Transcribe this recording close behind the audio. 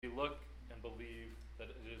We look and believe that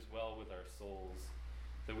it is well with our souls,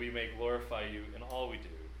 that we may glorify you in all we do.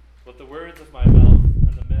 Let the words of my mouth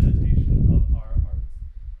and the meditation of our hearts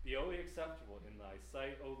be always acceptable in thy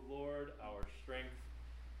sight, O Lord, our strength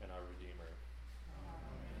and our Redeemer.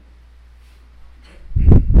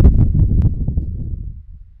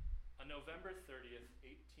 On November 30th,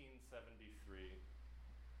 1873,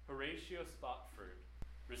 Horatio Spofford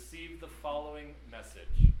received the following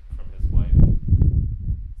message from his wife.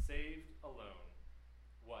 Saved alone,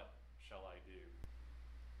 what shall I do?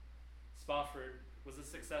 Spofford was a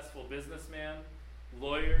successful businessman,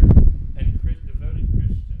 lawyer, and devoted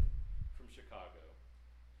Christian from Chicago.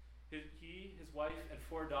 His wife, and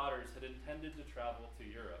 4 daughters had intended to travel to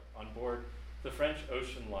Europe on board the French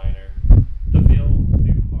ocean liner, the Ville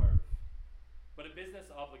du Havre. But a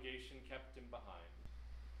business obligation kept him behind.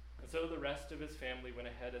 And so the rest of his family went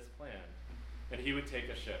ahead as planned, and he would take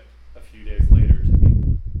a ship a few days later to meet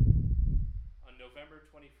them. On November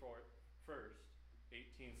 21st,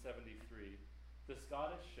 1873, the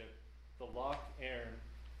Scottish ship, the Loch Earn,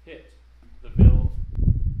 hit the Ville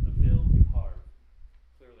du Havre.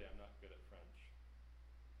 Clearly, I'm not good at French.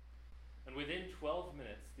 And within 12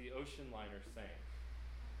 minutes, the ocean liner sank.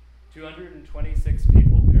 226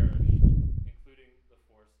 people perished, including the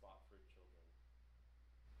 4 Spofford children.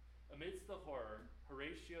 Amidst the horror,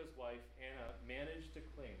 Horatio's wife, Anna, managed to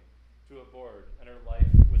cling to a board, and her life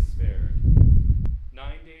was spared.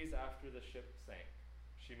 9 days after the ship sank,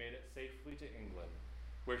 she made it safely to England,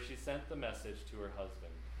 where she sent the message to her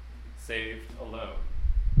husband, "Saved alone,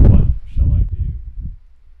 what shall I do?"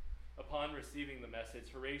 Upon receiving the message,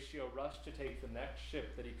 Horatio rushed to take the next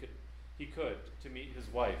ship that he could to meet his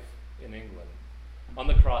wife in England. On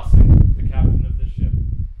the crossing, the captain of the ship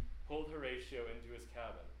pulled Horatio into his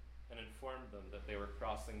cabin and informed them that they were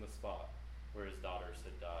crossing the spot where his daughters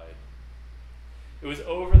had died. It was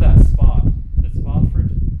over that spot that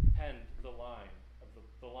Spofford penned the lines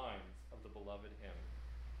of the beloved hymn.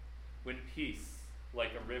 When peace,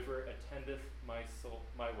 like a river, attendeth my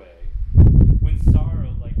way, when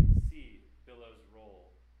sorrow like sea billows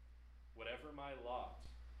roll, whatever my lot,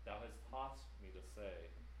 thou hast taught me to say,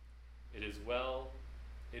 it is well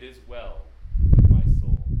with my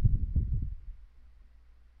soul.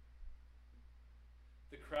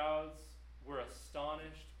 The crowds were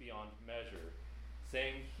astonished beyond measure,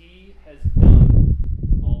 saying, he has done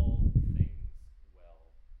all things well.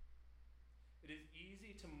 It is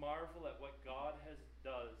easy to marvel at what God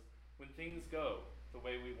does when things go the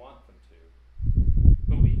way we want them to.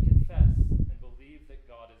 But we confess and believe that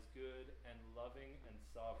God is good and loving and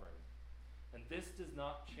sovereign. And this does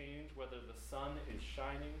not change whether the sun is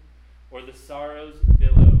shining or the sorrows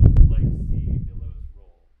billow like sea billows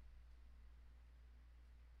roll.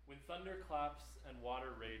 When thunder claps and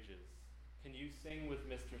water rages, can you sing with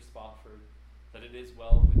Mr. Spofford that it is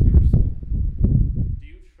well with your soul? Do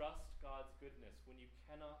you trust God's goodness when you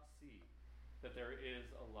cannot see that there is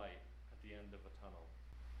a light at the end of a tunnel?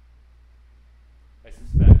 I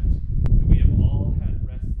suspect that we have all had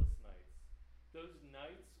restless nights, those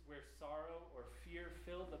nights where sorrow or fear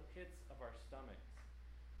fill the pits of our stomachs,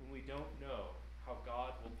 when we don't know how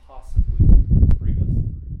God will possibly bring us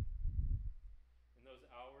through. In those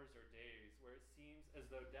hours or days where it seems as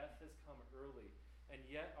though death has come early, and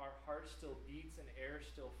yet our heart still beats and air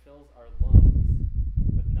still fills our lungs,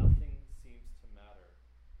 but nothing seems to matter.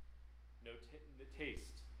 The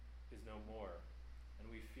taste is no more, and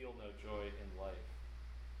we feel no joy in life.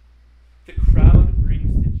 The crowd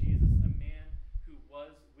brings to Jesus a man who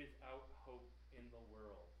was without hope in the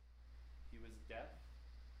world. He was deaf.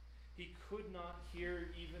 He could not hear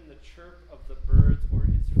even the chirp of the birds or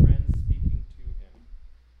his friends speaking to him.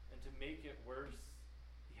 And to make it worse,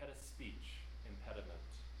 he had a speech impediment.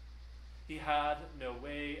 He had no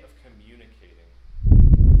way of communicating.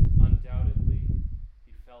 Undoubtedly,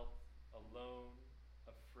 he felt alone,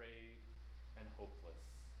 afraid, and hopeless.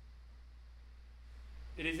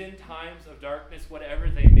 It is in times of darkness, whatever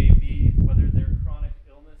they may be, whether they're chronic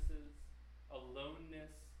illnesses,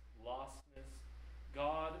 aloneness, lostness,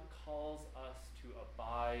 God calls us to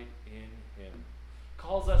abide in him,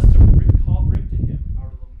 calls us to bring to him our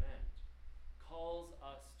lament, calls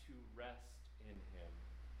us to rest in him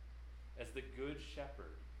as the good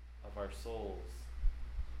shepherd of our souls.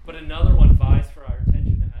 But another one vies for our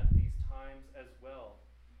attention at these times as well.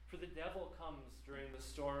 For the devil comes during the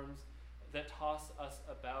storms that toss us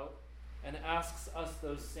about and asks us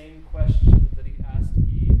those same questions that he asked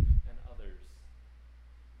Eve and others.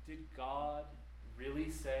 Did God really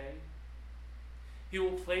say? He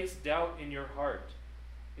will place doubt in your heart.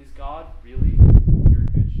 Is God really your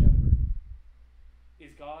good shepherd?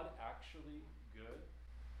 Is God actually good?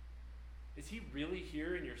 Is he really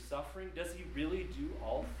here in your suffering? Does he really do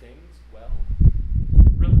all things well?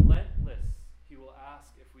 Relentless, he will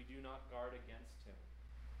ask if we do not guard against him.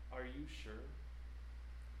 Are you sure?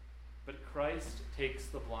 But Christ takes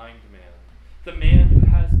the blind man, the man who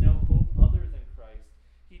has no hope other than Christ.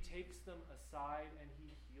 He takes them aside and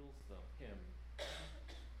he heals him.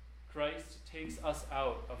 Christ takes us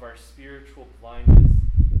out of our spiritual blindness,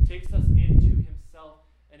 takes us into himself,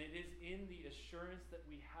 and it is in the assurance that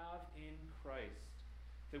we have in Christ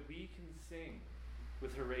that we can sing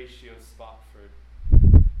with Horatio Spofford.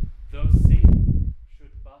 Though Satan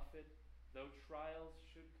should buffet, though trials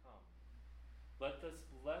should come, let this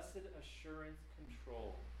blessed assurance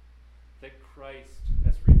control that Christ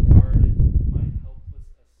has regarded my helpless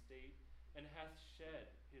estate and hath shed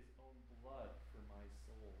his own blood for my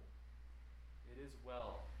soul. It is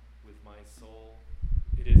well with my soul.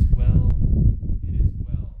 It is well with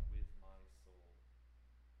my soul.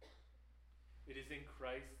 It is in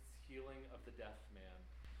Christ's healing of the deaf man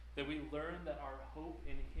that we learn that our hope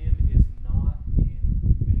in him is not in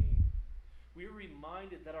vain. We are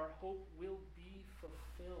reminded that our hope will be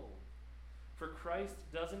fulfilled. For Christ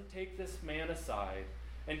doesn't take this man aside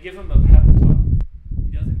and give him a pep talk.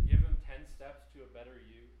 He doesn't give him 10 steps to a better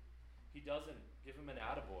you. He doesn't give him an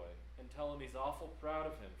attaboy and tell him he's awful proud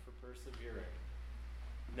of him for persevering.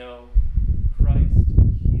 No, Christ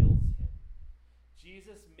heals him.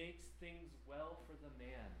 Jesus makes things well for the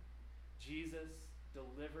man. Jesus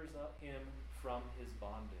delivers him from his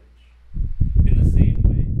bondage. In the same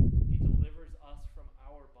way, he delivers us from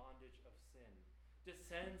our bondage of sin,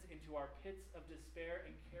 descends into our pits of despair,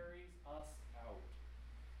 and carries us out.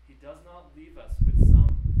 He does not leave us with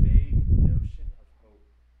some vague notion of hope,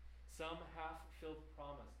 some half-filled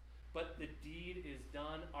promise, but the deed is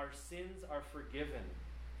done. Our sins are forgiven.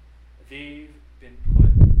 They've been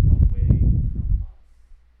put away from us.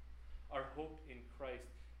 Our hope in Christ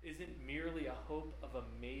isn't merely a hope of a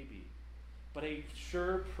maybe, but a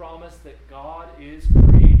sure promise that God is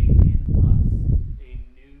creating in us a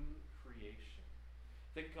new creation.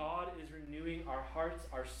 That God is renewing our hearts,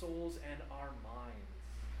 our souls, and our minds.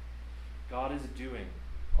 God is doing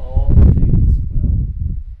all things well.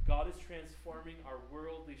 God is transforming our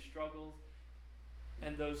worldly struggles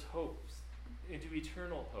and those hopes into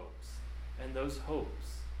eternal hopes, and those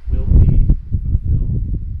hopes will be fulfilled.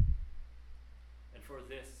 And for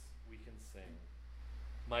this we can sing,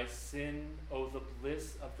 my sin, oh the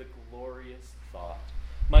bliss of the glorious thought.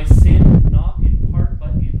 My sin, not in part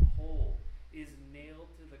but in whole, is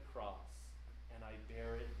nailed to the cross, and I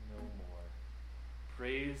bear it no more.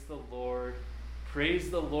 Praise the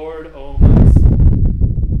Lord, O my soul.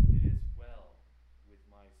 It is well with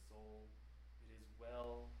my soul. It is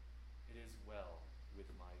well with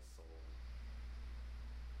my soul.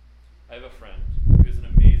 I have a friend who is an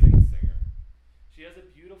amazing singer. She has a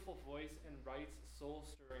beautiful voice and writes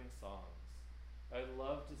soul-stirring songs. I'd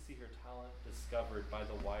love to see her talent discovered by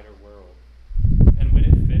the wider world. And when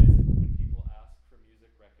it fits, when people ask for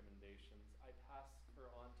music recommendations, I pass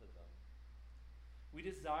her on to them. We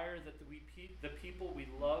desire that the people we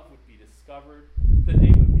love would be discovered, that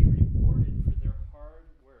they would be rewarded for their hard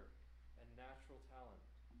work and natural talent.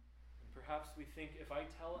 And perhaps we think, if I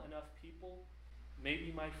tell enough people,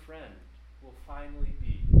 maybe my friend will finally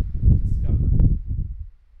be discovered.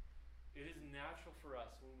 It is natural for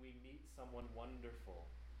us when we meet someone wonderful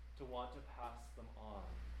to want to pass them on.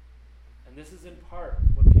 And this is in part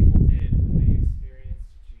what people did when they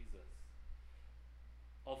experienced Jesus.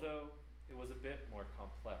 Although it was a bit more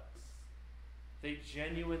complex. They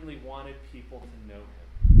genuinely wanted people to know him.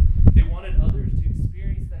 They wanted others to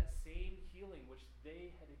experience that same healing which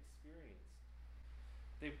they had experienced.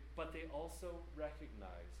 But they also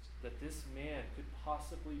recognized that this man could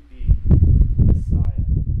possibly be the Messiah.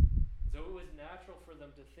 So it was natural for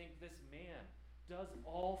them to think, this man does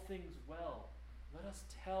all things well. Let us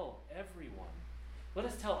tell everyone. Let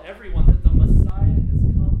us tell everyone that the Messiah has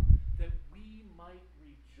come, that we might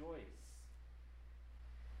rejoice.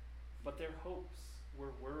 But their hopes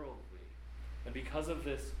were worldly, and because of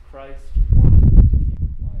this, Christ wanted them to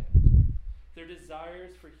keep quiet. Their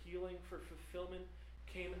desires for healing, for fulfillment,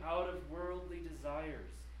 came out of worldly desires,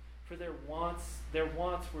 for their wants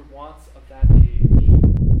were wants of that age,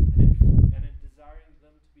 and in desiring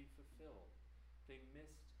them to be fulfilled, they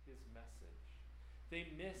missed his message. They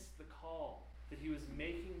missed the call that he was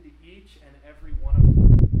making to each and every one of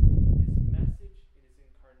them. His message in his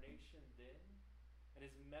incarnation then, and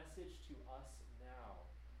his message to us now,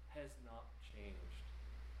 has not changed.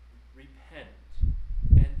 Repent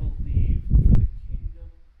and believe, for the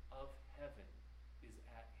kingdom of heaven is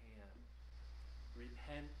at hand.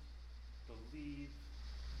 Repent, believe,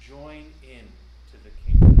 join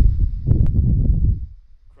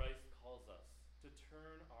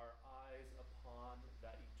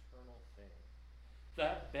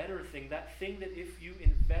thing that if you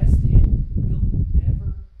invest in will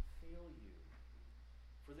never fail you.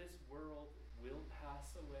 For this world will pass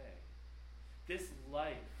away. This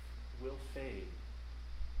life will fade.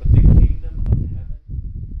 But the kingdom of heaven,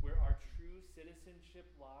 where our true citizenship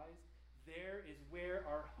lies, there is where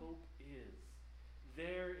our hope is.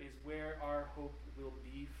 There is where our hope will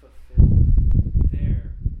be fulfilled. There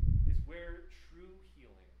is where true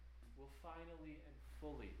healing will finally and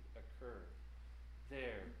fully occur.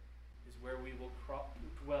 There is where we will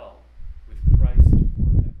dwell with Christ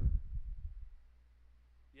forever.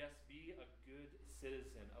 Yes, be a good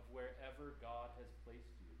citizen of wherever God has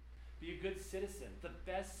placed you. Be a good citizen, the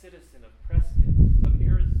best citizen of Prescott, of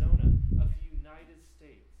Arizona, of the United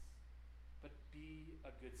States. But be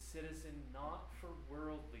a good citizen not for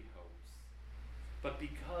worldly hopes, but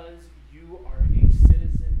because you are a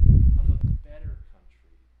citizen of a better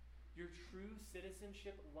country. Your true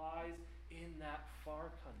citizenship lies in that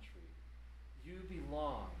far country. You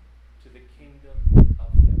belong to the kingdom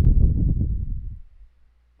of heaven.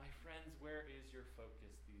 My friends, where is your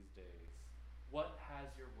focus these days? What has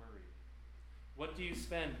your worry? What do you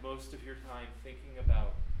spend most of your time thinking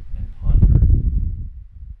about and pondering?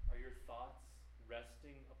 Are your thoughts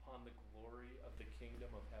resting upon the glory of the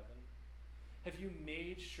kingdom of heaven? Have you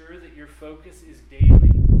made sure that your focus is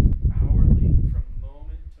daily, hourly, from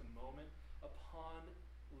moment to moment, upon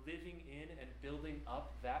living in and building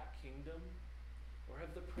up that kingdom? Or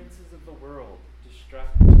have the princes of the world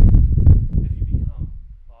distracted you? Have you become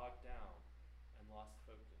bogged down and lost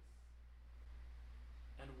focus?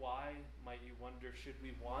 And why, might you wonder, should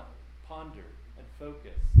we ponder and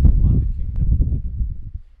focus on the kingdom of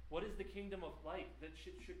heaven? What is the kingdom of light that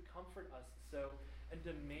should comfort us so and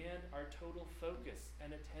demand our total focus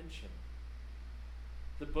and attention?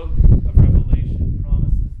 The book of Revelation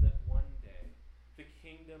promises that one day the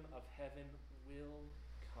kingdom of heaven will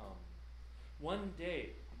come. One day,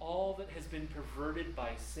 all that has been perverted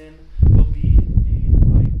by sin will be made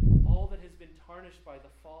right. All that has been tarnished by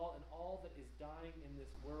the fall and all that is dying in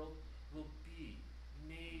this world will be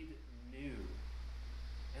made new.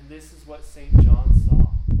 And this is what St. John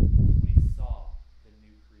saw when he saw the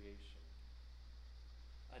new creation.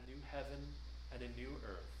 A new heaven and a new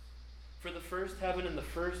earth. For the first heaven and the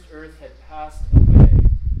first earth had passed away,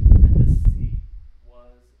 and the sea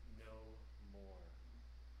was no more.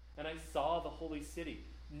 And I saw the holy city,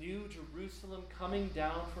 New Jerusalem, coming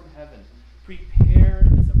down from heaven, prepared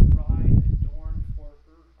as a bride adorned for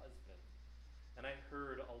her husband. And I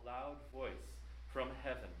heard a loud voice from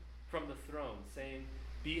heaven, from the throne, saying,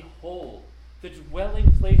 Behold, the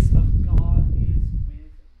dwelling place of God is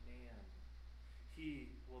with man. He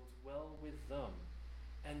will dwell with them,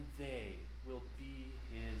 and they will be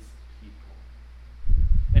his people.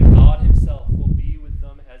 And God himself will be with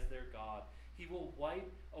them as their God. He will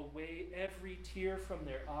wipe away every tear from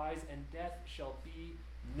their eyes, and death shall be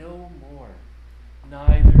no more.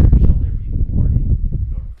 Neither shall there be mourning,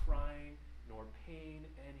 nor crying, nor pain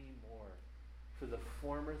any more, for the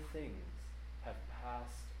former things have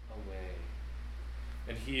passed away.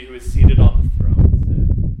 And he who is seated on the throne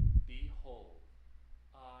said, Behold,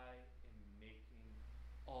 I am making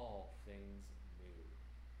all things new.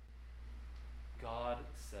 God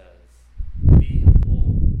says,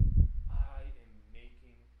 Behold, I am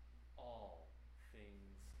making all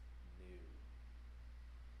things new.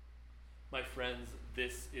 My friends,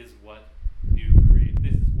 this is what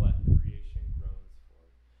creation groans for.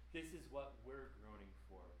 This is what we're groaning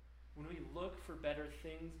for. When we look for better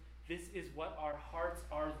things, this is what our hearts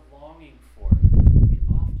are longing for. We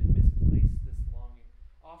often misplace this longing.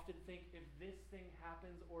 Often think, if this thing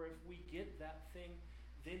happens or if we get that thing,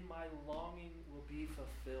 then my longing will be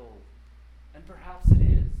fulfilled. And perhaps it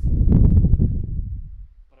is a little bit.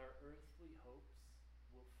 But our earthly hopes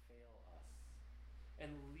will fail us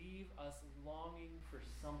and leave us longing for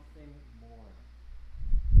something more.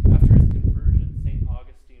 After his conversion, St.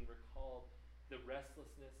 Augustine recalled the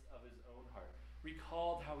restlessness of his own heart,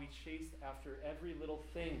 recalled how he chased after every little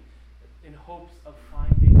thing in hopes of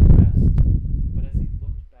finding rest. But as he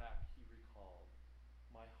looked back, he recalled,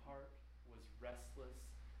 My heart was restless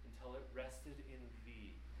until it rested in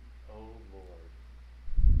thee, O Lord.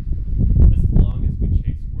 As long as we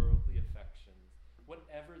chase worldly affections,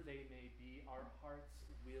 whatever they may be, our hearts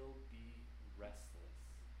will be restless.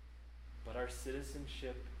 But our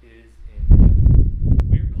citizenship is in heaven.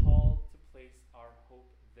 We are called to place our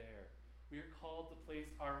hope there. We are called to place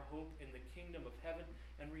our hope in the kingdom of heaven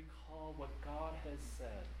and recall what God has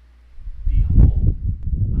said. Behold,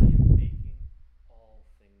 I am making all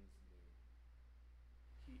things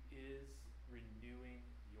new. He is renewing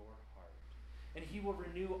your heart. And he will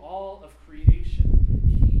renew all of creation.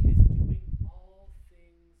 He is doing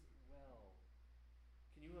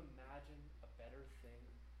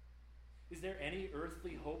Is there any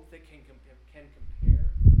earthly hope that can compare?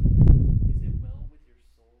 Is it well with your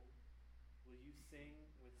soul? Will you sing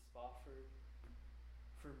with Spofford?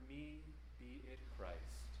 For me, be it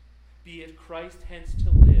Christ. Be it Christ hence to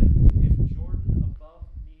live. If Jordan above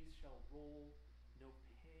me shall roll, no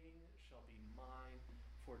pang shall be mine,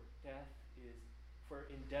 for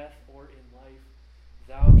in death or in life,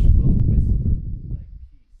 thou wilt whisper thy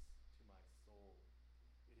peace to my soul.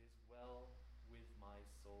 It is well with my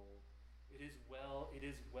soul. It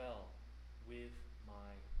is well with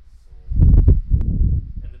my soul.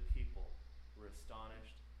 And the people were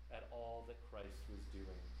astonished at all that Christ was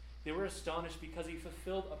doing. They were astonished because he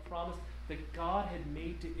fulfilled a promise that God had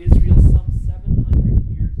made to Israel some 700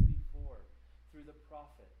 years before through the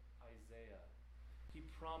prophet Isaiah. He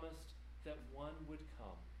promised that one would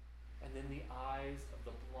come, and then the eyes of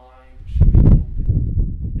the blind should be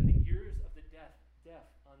opened, and the ears of the deaf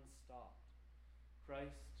unstopped.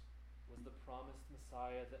 Christ was the promised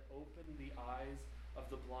Messiah that opened the eyes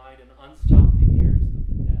of the blind and unstopped the ears of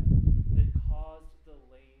the deaf, that caused the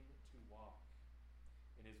lame to walk.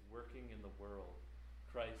 In his working in the world,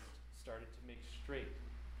 Christ started to make straight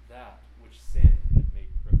that which sin had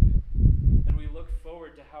made crooked. And we look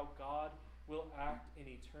forward to how God will act in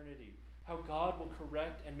eternity, how God will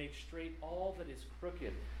correct and make straight all that is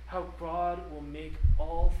crooked, how God will make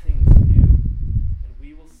all things new, and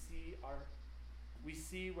we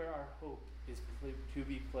see where our hope is to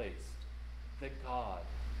be placed, that God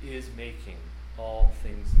is making all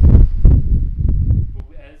things new.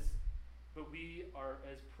 But we are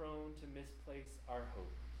as prone to misplace our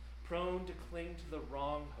hope, prone to cling to the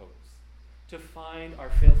wrong hopes, to find our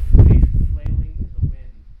faith flailing in the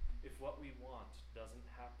wind if what we want doesn't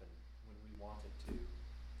happen when we want it to.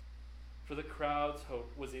 For the crowd's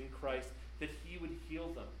hope was in Christ, that he would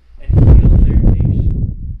heal them and heal their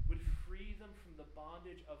nation, would free them from the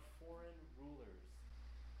bondage of foreign rulers.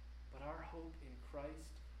 But our hope in Christ,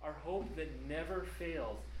 our hope that never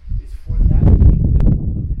fails, is for that kingdom of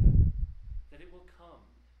heaven, that it will come,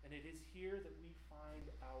 and it is here that we find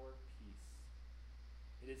our peace.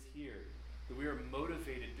 It is here that we are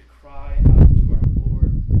motivated to cry out to our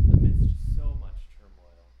Lord amidst so much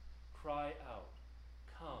turmoil. Cry out,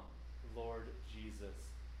 "Come, Lord Jesus,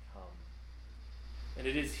 come." And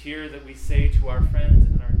it is here that we say to our friends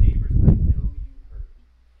and our neighbors, "I know you hurt.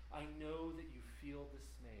 I know that you feel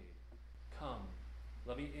dismayed. Come,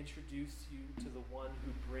 let me introduce you to the one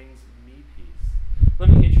who brings me peace. Let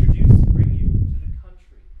me bring you to the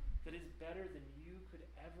country that is better than you could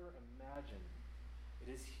ever imagine." It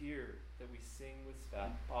is here that we sing with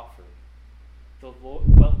Spofford, "But Lord,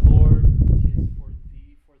 'tis for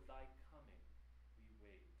thee, for thy coming we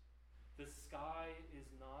wait. The sky,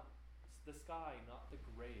 not the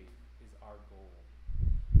grave, is our goal.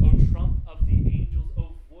 O trump of the angels,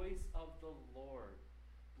 O voice of the Lord,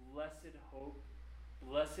 blessed hope,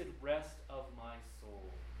 blessed rest of my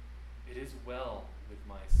soul. It is well with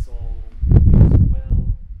my soul. It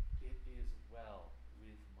is well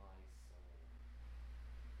with my soul."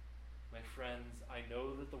 My friends, I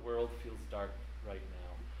know that the world feels dark right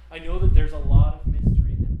now. I know that there's a lot of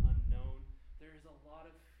mystery and unknown. There is a lot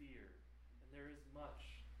of fear, and there is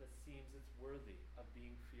much that seems it's worthy of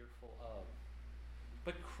being fearful of.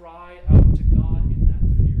 But cry out to God in that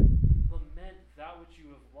fear. Lament that which you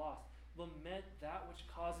have lost. Lament that which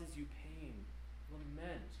causes you pain.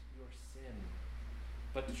 Lament your sin.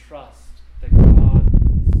 But trust that God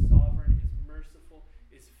is sovereign, is merciful,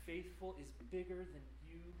 is faithful, is bigger than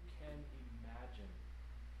you can imagine.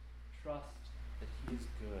 Trust that he is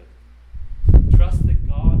good. Trust that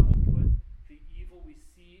God will put the evil we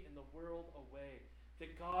see in the world away,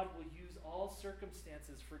 that God will use all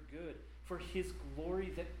circumstances for good, for his glory,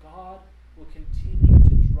 that God will continue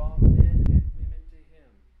to draw men and women to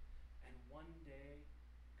him. And one day,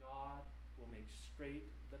 God will make straight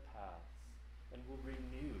the paths and will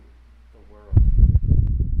renew the world.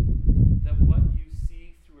 That what you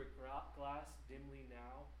see through a glass dimly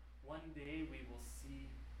now, one day we will see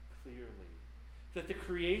clearly. That the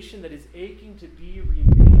creation that is aching to be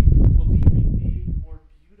remade will be remade more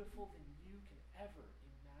beautiful than you can ever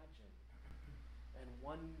imagine. And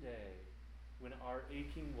one day, when our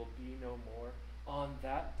aching will be no more, on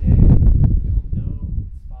that day, we will know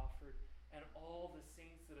with Spofford and all the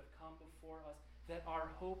saints that have come before us that our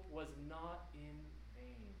hope was not in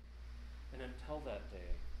vain. And until that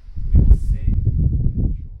day, we will sing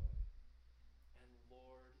with joy. And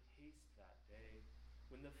Lord, haste that day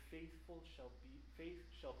when the faith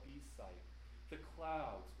shall be sight. The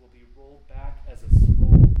clouds will be rolled back as a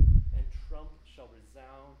scroll, and trump shall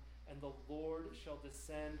resound, and the Lord shall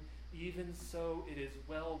descend. Even so it is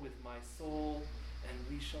well with my soul. and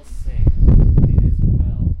we shall sing, "It is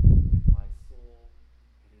well with my soul,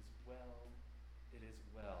 it is well, it is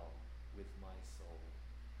well with my soul."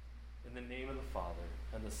 In the name of the Father,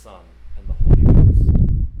 and the Son, and the Holy